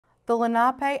The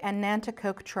Lenape and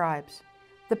Nanticoke tribes,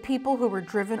 the people who were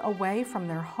driven away from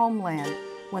their homeland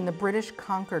when the British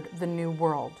conquered the New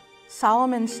World.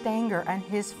 Solomon Stanger and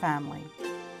his family.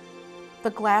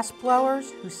 The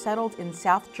glassblowers who settled in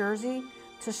South Jersey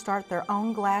to start their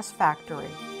own glass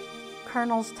factory.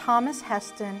 Colonels Thomas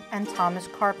Heston and Thomas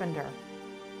Carpenter,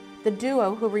 the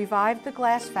duo who revived the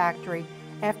glass factory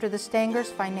after the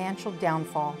Stangers' financial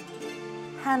downfall.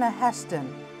 Hannah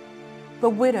Heston, the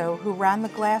widow who ran the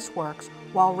glass works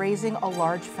while raising a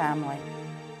large family.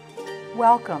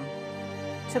 Welcome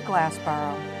to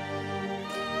Glassboro.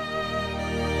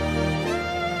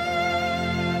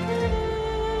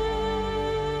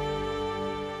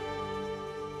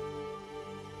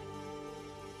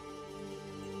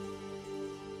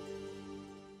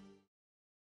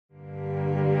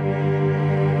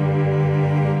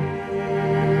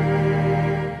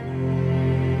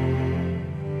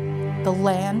 The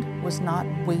land was not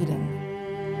waiting.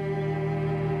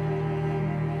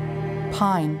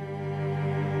 Pine,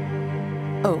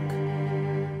 oak,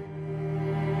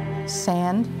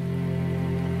 sand,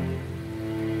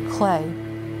 clay.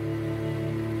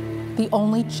 The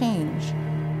only change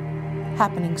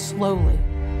happening slowly.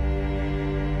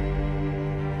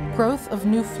 Growth of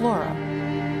new flora,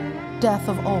 death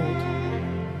of old,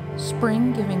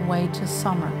 spring giving way to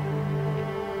summer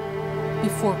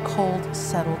before cold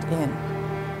settled in.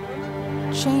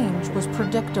 Change was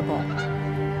predictable,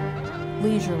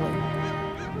 leisurely,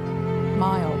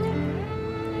 mild,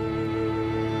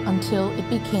 until it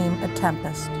became a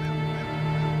tempest.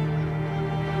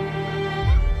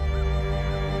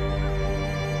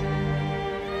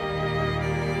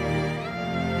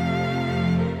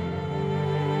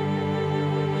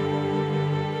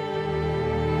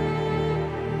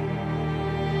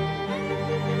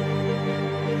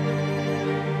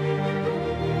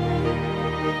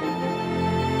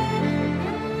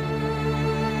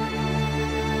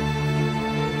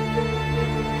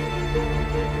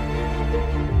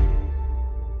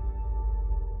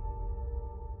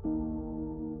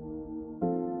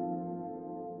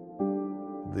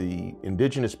 The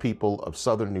indigenous people of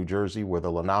southern New Jersey were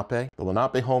the Lenape. The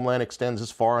Lenape homeland extends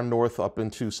as far north up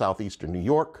into southeastern New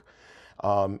York,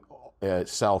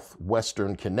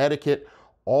 southwestern Connecticut,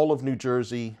 all of New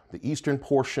Jersey, the eastern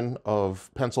portion of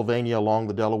Pennsylvania along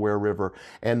the Delaware River,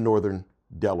 and northern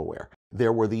Delaware.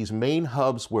 There were these main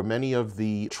hubs where many of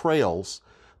the trails,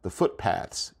 the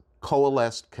footpaths,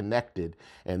 coalesced, connected,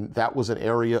 and that was an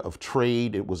area of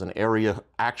trade. It was an area,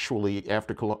 actually,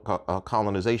 after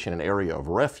colonization, an area of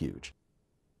refuge.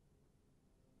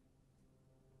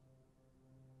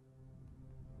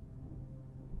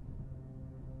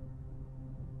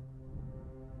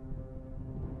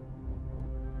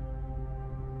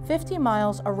 "50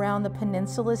 miles around the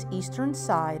peninsula's eastern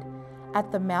side,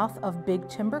 at the mouth of Big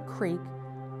Timber Creek,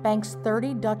 banks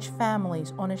 30 Dutch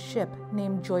families on a ship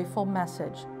named Joyful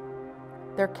Message.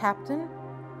 Their captain,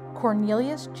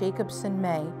 Cornelius Jacobson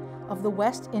May of the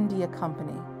West India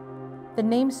Company, the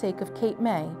namesake of Cape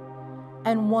May,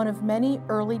 and one of many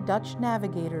early Dutch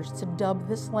navigators to dub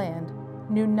this land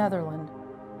New Netherland.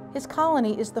 His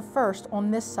colony is the first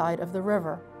on this side of the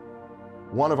river."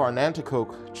 One of our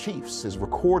Nanticoke chiefs is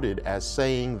recorded as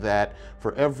saying that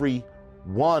for every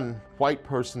one white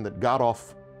person that got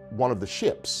off one of the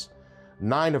ships,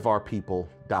 9 of our people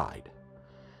died.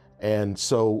 And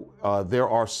so there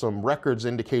are some records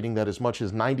indicating that as much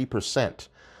as 90%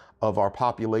 of our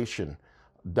population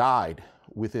died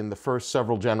within the first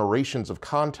several generations of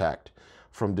contact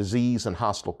from disease and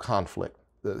hostile conflict.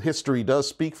 The history does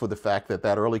speak for the fact that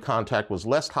that early contact was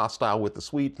less hostile with the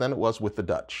Swedes than it was with the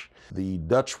Dutch. The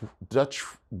Dutch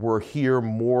were here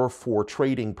more for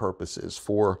trading purposes,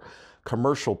 for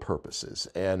commercial purposes,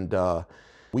 and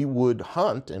we would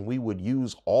hunt and we would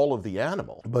use all of the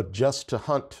animal, but just to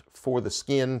hunt for the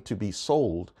skin to be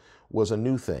sold was a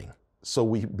new thing. So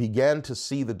we began to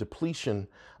see the depletion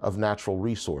of natural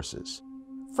resources.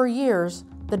 For years,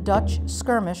 the Dutch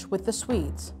skirmished with the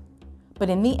Swedes, but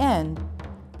in the end,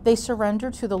 they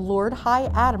surrendered to the Lord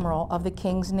High Admiral of the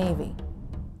King's Navy,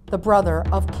 the brother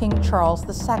of King Charles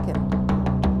II.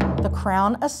 The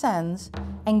crown ascends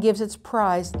and gives its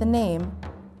prize the name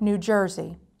New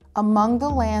Jersey. Among the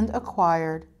land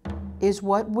acquired is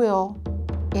what will,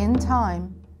 in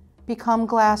time, become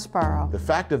Glassboro. The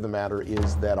fact of the matter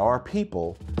is that our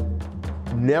people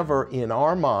never in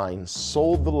our minds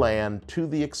sold the land to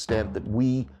the extent that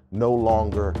we no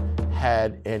longer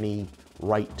had any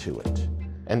right to it.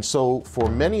 And so for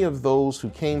many of those who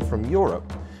came from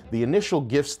Europe, the initial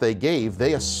gifts they gave,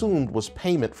 they assumed was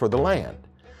payment for the land.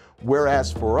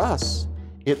 Whereas for us,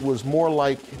 It was more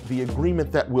like the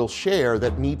agreement that we'll share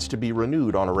that needs to be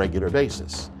renewed on a regular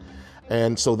basis.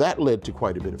 And so that led to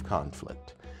quite a bit of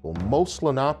conflict. Well, most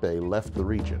Lenape left the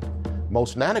region.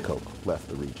 Most Nanticoke left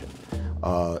the region.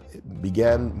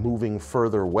 Began moving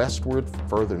further westward,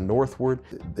 further northward.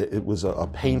 It was a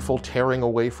painful tearing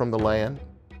away from the land.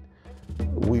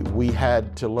 We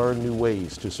had to learn new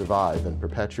ways to survive and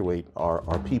perpetuate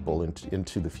our people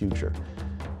into the future.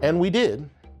 And we did,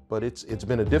 but it's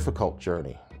been a difficult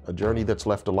journey, a journey that's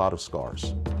left a lot of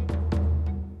scars.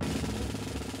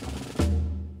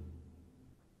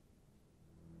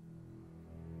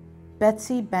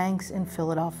 Betsy Banks in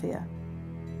Philadelphia.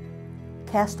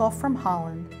 Cast off from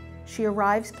Holland, she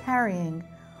arrives carrying,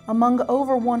 among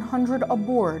over 100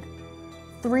 aboard,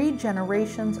 3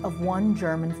 generations of one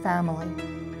German family.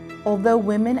 Although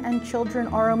women and children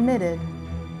are omitted,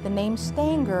 the name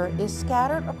Stanger is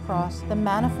scattered across the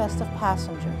manifest of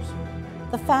passengers.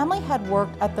 The family had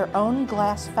worked at their own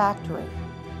glass factory,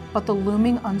 but the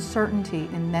looming uncertainty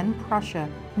in then Prussia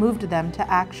moved them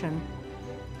to action.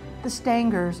 The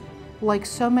Stangers, like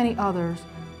so many others,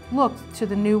 looked to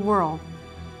the New World,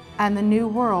 and the New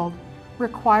World,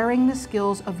 requiring the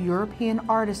skills of European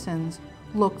artisans,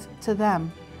 looked to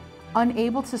them.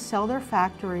 Unable to sell their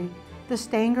factory, the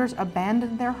Stangers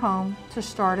abandoned their home to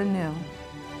start anew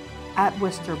at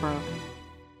Westerburg.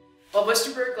 Well,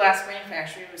 Westerburg Glass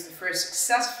Manufactory was the first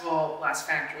successful glass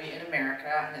factory in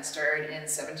America, and it started in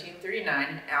 1739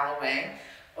 in Alloway,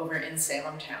 over in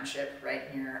Salem Township,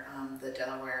 right near the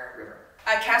Delaware River.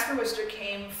 Caspar Wister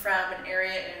came from an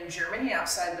area in Germany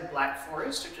outside the Black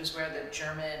Forest, which is where the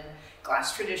German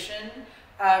glass tradition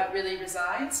really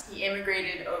resides. He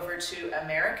immigrated over to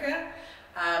America,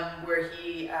 where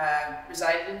he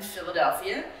resided in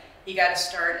Philadelphia. He got a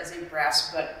start as a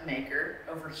brass butt maker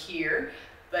over here,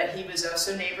 but he was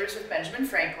also neighbors with Benjamin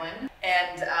Franklin,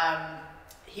 and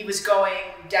he was going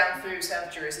down through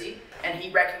South Jersey, and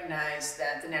he recognized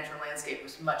that the natural landscape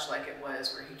was much like it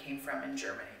was where he came from in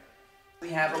Germany. We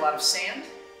have a lot of sand,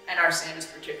 and our sand is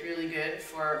particularly good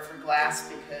for glass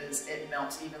because it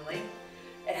melts evenly.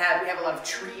 We have a lot of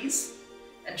trees,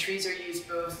 and trees are used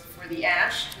both for the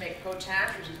ash to make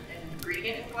potash, which is an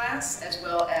ingredient in glass, as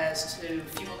well as to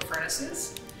fuel the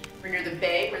furnaces. We're near the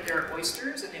bay where there are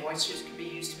oysters, and the oysters can be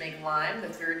used to make lime, the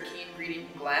third key ingredient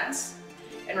in glass.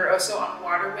 And we're also on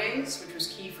waterways, which was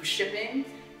key for shipping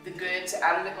the goods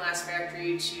out of the glass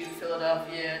factory to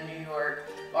Philadelphia, New York,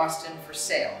 Boston for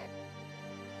sale.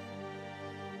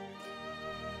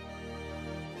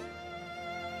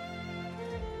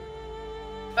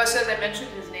 So as I mentioned,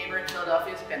 his neighbor in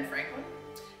Philadelphia is Ben Franklin.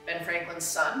 Ben Franklin's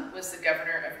son was the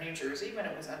governor of New Jersey when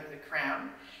it was under the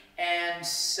crown. And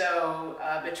so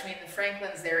between the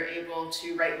Franklins, they were able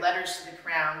to write letters to the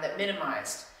crown that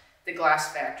minimized the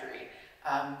glass factory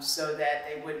so that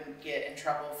they wouldn't get in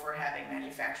trouble for having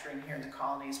manufacturing here in the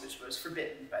colonies, which was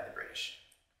forbidden by the British.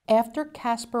 After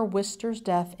Caspar Wister's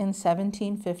death in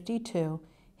 1752,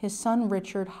 his son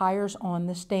Richard hires on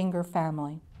the Stanger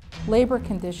family. Labor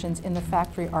conditions in the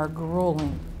factory are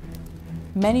grueling.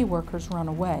 Many workers run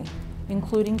away,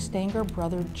 including Stanger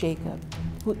brother Jacob,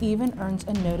 who even earns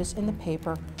a notice in the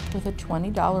paper with a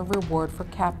 $20 reward for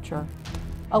capture.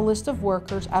 A list of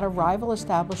workers at a rival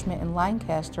establishment in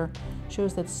Lancaster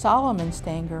shows that Solomon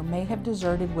Stanger may have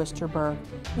deserted Westerburg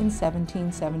in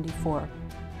 1774.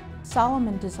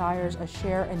 Solomon desires a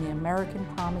share in the American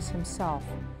promise himself,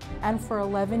 and for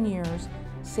 11 years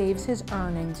saves his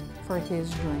earnings for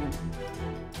his dream.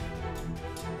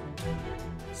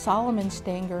 Solomon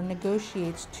Stanger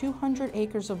negotiates 200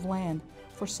 acres of land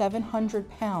for 700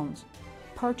 pounds,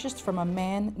 purchased from a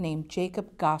man named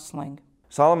Jacob Gosling.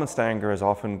 Solomon Stanger is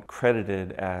often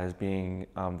credited as being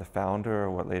the founder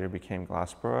of what later became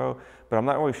Glassboro, but I'm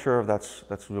not really sure if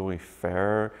that's really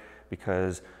fair,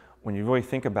 because when you really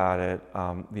think about it,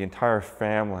 the entire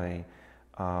family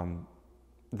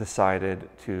decided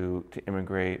to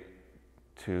immigrate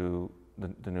to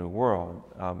the New World.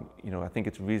 I think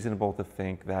it's reasonable to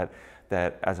think that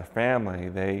as a family,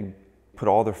 they put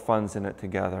all their funds in it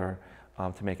together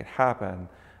to make it happen.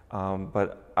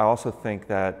 But I also think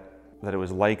that it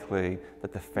was likely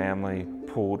that the family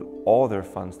pooled all their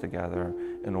funds together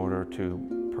in order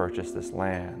to purchase this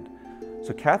land.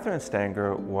 So Catherine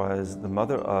Stanger was the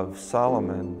mother of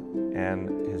Solomon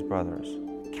and his brothers.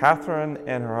 Catherine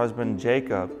and her husband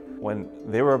Jacob, when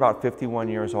they were about 51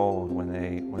 years old when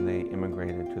they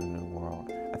immigrated to the New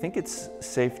World. I think it's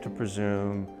safe to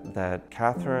presume that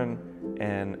Catherine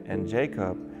and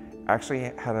Jacob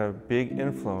actually had a big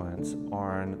influence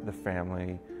on the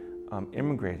family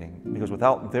immigrating, because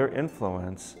without their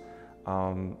influence,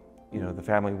 the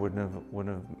family wouldn't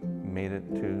have made it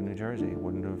to New Jersey,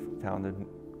 wouldn't have founded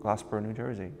Glassboro, New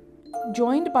Jersey.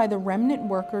 Joined by the remnant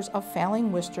workers of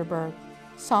failing Wisterburg,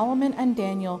 Solomon and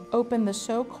Daniel opened the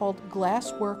so-called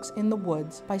Glass Works in the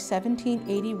Woods by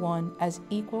 1781 as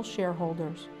equal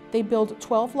shareholders. They build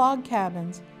 12 log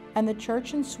cabins, and the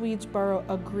church in Swedesboro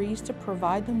agrees to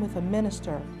provide them with a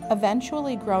minister,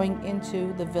 eventually growing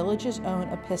into the village's own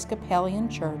Episcopalian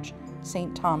church,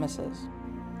 St. Thomas's.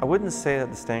 I wouldn't say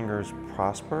that the Stangers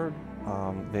prospered.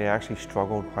 They actually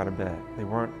struggled quite a bit. They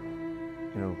weren't,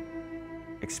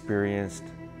 experienced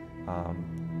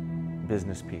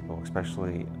business people,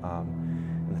 especially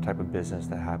in the type of business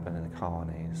that happened in the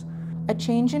colonies. A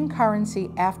change in currency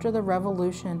after the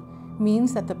Revolution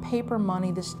means that the paper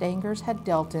money the Stangers had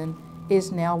dealt in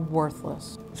is now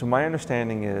worthless. So my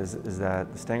understanding is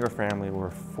that the Stanger family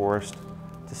were forced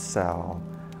to sell.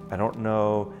 I don't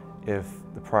know if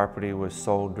the property was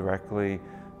sold directly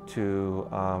to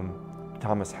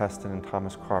Thomas Heston and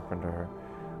Thomas Carpenter.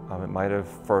 It might have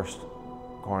first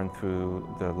gone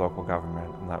through the local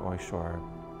government, I'm not really sure.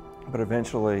 But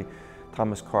eventually,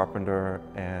 Thomas Carpenter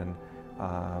and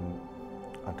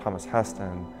Thomas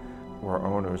Heston were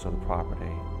owners of the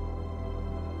property.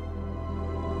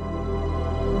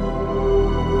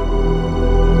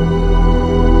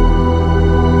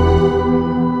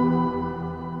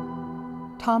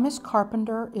 Thomas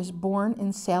Carpenter is born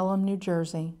in Salem, New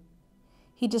Jersey.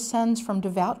 He descends from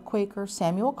devout Quaker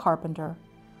Samuel Carpenter,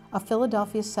 a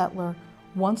Philadelphia settler,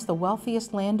 once the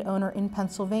wealthiest landowner in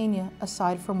Pennsylvania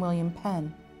aside from William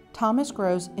Penn. Thomas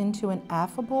grows into an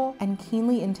affable and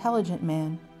keenly intelligent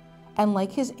man, and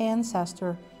like his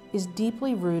ancestor, is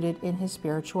deeply rooted in his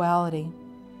spirituality.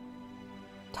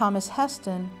 Thomas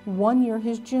Heston, 1 year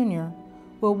his junior,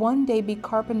 will one day be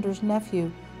Carpenter's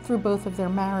nephew through both of their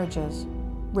marriages.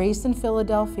 Raised in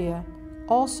Philadelphia,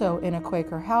 also in a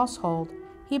Quaker household,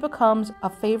 he becomes a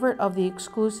favorite of the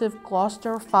exclusive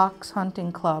Gloucester Fox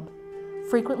Hunting Club,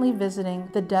 frequently visiting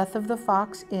the Death of the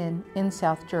Fox Inn in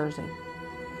South Jersey.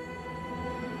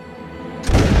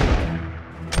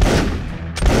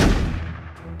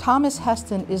 Thomas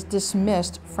Heston is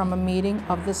dismissed from a meeting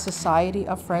of the Society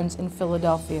of Friends in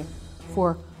Philadelphia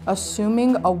for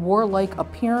assuming a warlike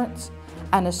appearance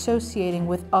and associating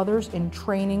with others in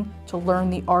training to learn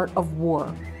the art of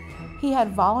war. He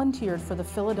had volunteered for the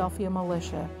Philadelphia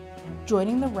militia,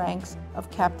 joining the ranks of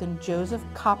Captain Joseph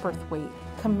Copperthwaite,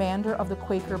 commander of the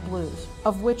Quaker Blues,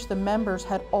 of which the members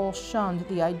had all shunned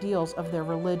the ideals of their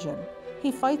religion.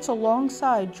 He fights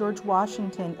alongside George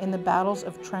Washington in the battles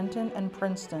of Trenton and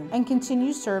Princeton, and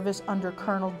continues service under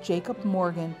Colonel Jacob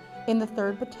Morgan in the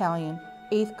 3rd Battalion,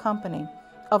 8th Company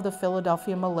of the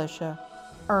Philadelphia Militia,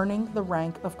 earning the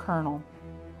rank of colonel.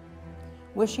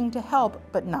 Wishing to help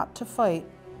but not to fight,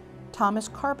 Thomas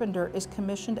Carpenter is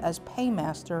commissioned as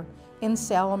paymaster in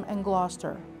Salem and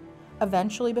Gloucester,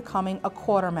 eventually becoming a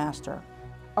quartermaster,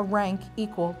 a rank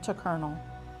equal to colonel.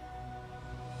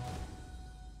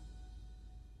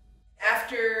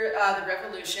 After the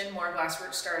Revolution, more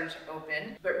glassworks started to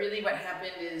open, but really what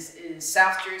happened is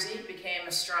South Jersey became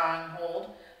a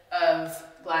stronghold of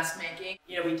glassmaking.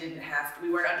 We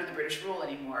weren't under the British rule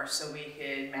anymore, so we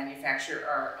could manufacture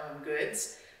our own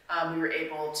goods. We were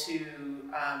able to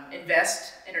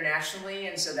invest internationally,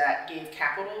 and so that gave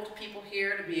capital to people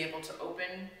here to be able to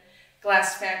open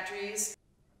glass factories.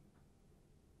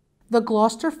 The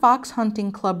Gloucester Fox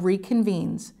Hunting Club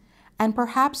reconvenes, and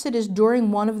perhaps it is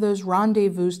during one of those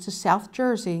rendezvous to South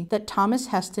Jersey that Thomas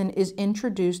Heston is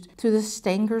introduced to the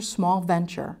Stangers' small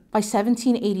venture. By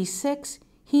 1786,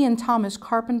 he and Thomas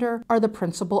Carpenter are the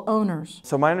principal owners.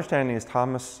 So my understanding is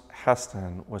Thomas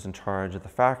Heston was in charge of the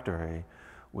factory,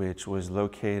 which was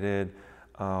located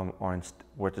on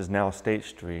what is now State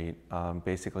Street,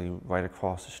 basically right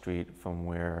across the street from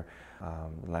where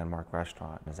the Landmark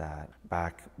restaurant is at.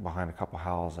 Back behind a couple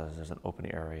houses, there's an open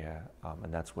area,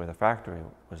 and that's where the factory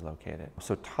was located.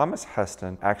 So Thomas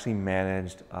Heston actually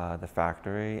managed the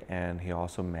factory, and he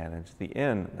also managed the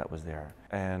inn that was there.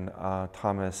 And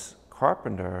Thomas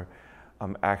Carpenter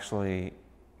actually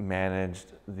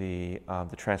managed the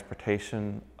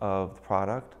transportation of the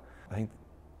product. I think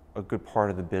a good part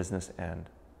of the business end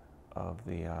of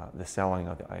the selling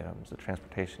of the items, the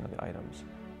transportation of the items.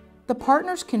 The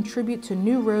partners contribute to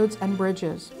new roads and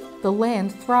bridges. The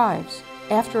land thrives.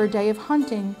 After a day of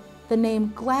hunting, the name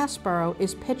Glassboro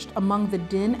is pitched among the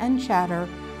din and chatter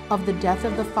of the Death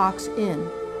of the Fox Inn.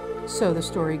 So the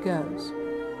story goes.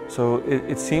 So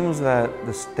it seems that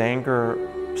the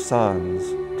Stanger sons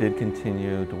did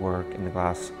continue to work in the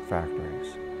glass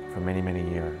factories for many, many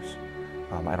years.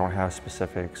 I don't have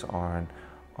specifics on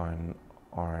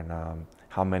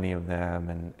how many of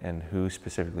them and who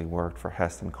specifically worked for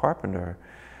Heston Carpenter.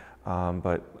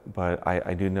 But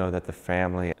I do know that the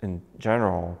family in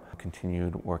general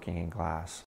continued working in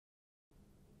glass.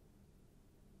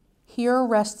 Here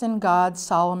rests in God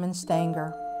Solomon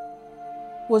Stanger.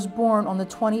 Was born on the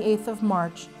 28th of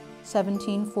March,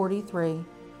 1743,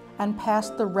 and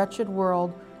passed the wretched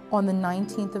world on the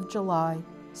 19th of July,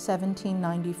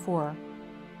 1794.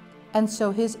 And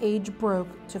so his age broke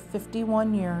to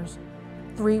 51 years,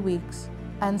 3 weeks,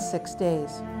 and 6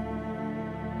 days.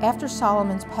 After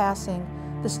Solomon's passing,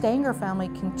 the Stanger family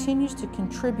continues to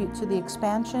contribute to the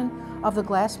expansion of the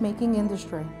glassmaking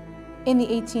industry. In the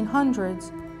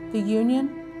 1800s, the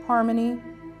Union, Harmony,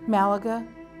 Malaga,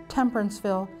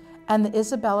 Temperanceville, and the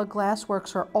Isabella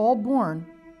glassworks are all born,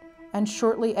 and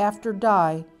shortly after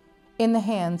die, in the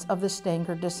hands of the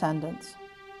Stanger descendants.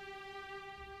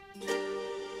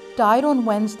 Died on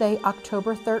Wednesday,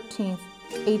 October 13,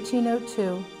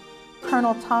 1802,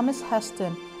 Colonel Thomas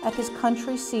Heston at his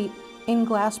country seat in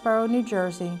Glassboro, New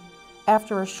Jersey,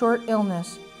 after a short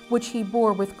illness which he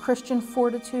bore with Christian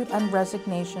fortitude and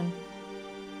resignation.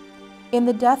 In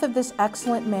the death of this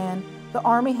excellent man, the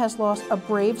Army has lost a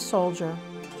brave soldier,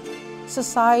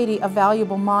 society a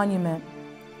valuable monument,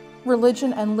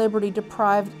 religion and liberty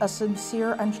deprived a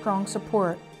sincere and strong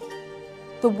support,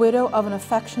 the widow of an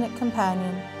affectionate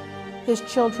companion, his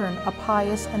children a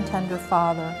pious and tender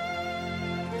father.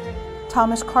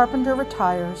 Thomas Carpenter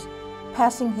retires,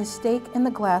 passing his stake in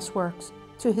the glassworks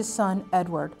to his son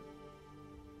Edward.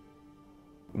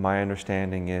 My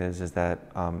understanding is that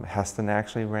Heston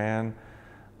actually ran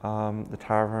the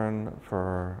tavern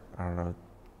for, I don't know,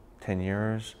 10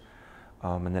 years.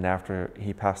 And then after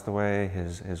he passed away,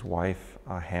 his wife,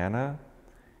 Hannah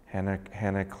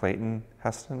Clayton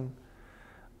Heston,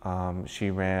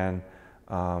 she ran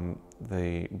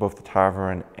both the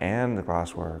tavern and the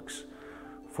glassworks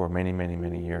for many, many,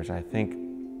 many years. And I think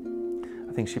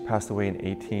she passed away in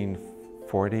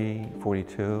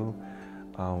 1842,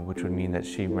 which would mean that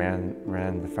she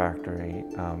ran the factory,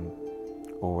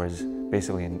 or was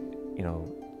basically,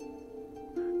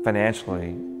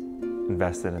 financially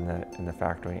invested in the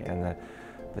factory and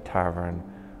the tavern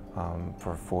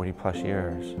for 40 plus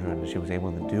years. And she was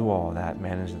able to do all that,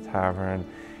 manage the tavern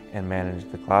and manage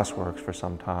the glassworks for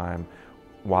some time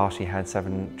while she had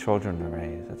 7 children to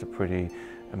raise. That's a pretty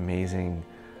amazing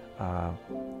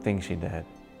thing she did.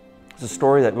 It's a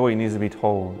story that really needs to be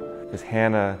told, because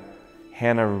Hannah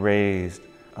raised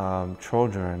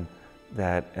children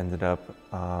that ended up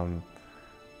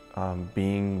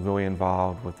being really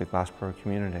involved with the Glassboro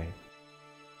community.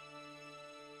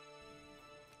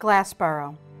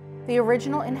 Glassboro. The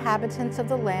original inhabitants of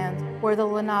the land were the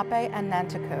Lenape and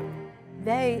Nanticoke.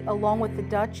 They, along with the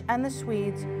Dutch and the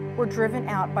Swedes, were driven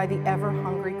out by the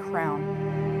ever-hungry crown.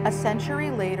 A century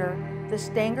later, the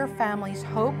Stanger family's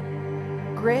hope,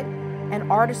 grit, and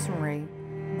artisanry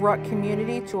brought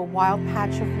community to a wild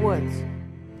patch of woods.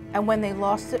 And when they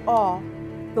lost it all,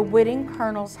 the witting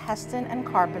Colonels Heston and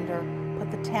Carpenter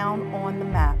put the town on the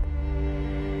map.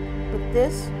 But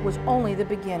this was only the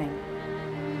beginning.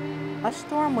 A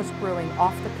storm was brewing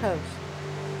off the coast,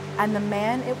 and the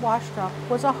man it washed up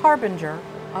was a harbinger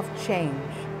of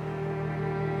change.